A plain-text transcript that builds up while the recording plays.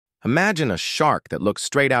Imagine a shark that looks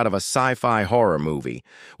straight out of a sci-fi horror movie,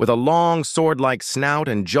 with a long sword-like snout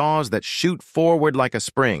and jaws that shoot forward like a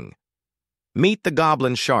spring. Meet the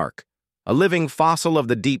Goblin Shark, a living fossil of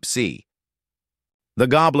the deep sea. The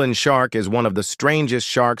Goblin Shark is one of the strangest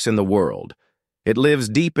sharks in the world. It lives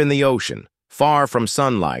deep in the ocean, far from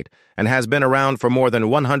sunlight, and has been around for more than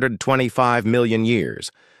 125 million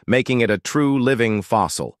years, making it a true living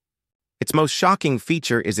fossil. Its most shocking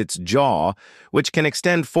feature is its jaw, which can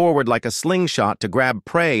extend forward like a slingshot to grab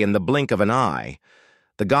prey in the blink of an eye.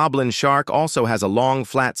 The Goblin Shark also has a long,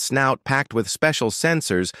 flat snout packed with special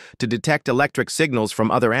sensors to detect electric signals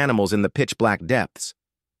from other animals in the pitch-black depths.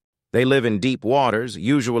 They live in deep waters,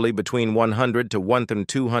 usually between 100 to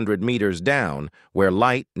 1,200 meters down, where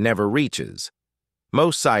light never reaches.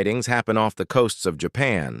 Most sightings happen off the coasts of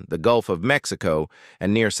Japan, the Gulf of Mexico,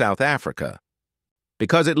 and near South Africa.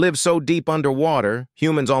 Because it lives so deep underwater,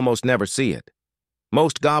 humans almost never see it.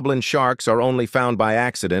 Most goblin sharks are only found by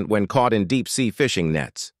accident when caught in deep-sea fishing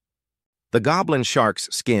nets. The goblin shark's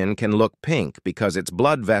skin can look pink because its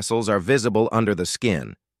blood vessels are visible under the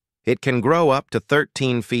skin. It can grow up to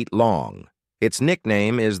 13 feet long. Its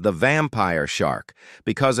nickname is the vampire shark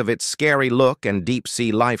because of its scary look and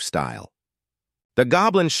deep-sea lifestyle. The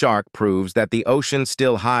Goblin Shark proves that the ocean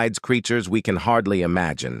still hides creatures we can hardly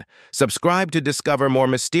imagine. Subscribe to discover more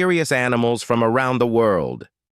mysterious animals from around the world.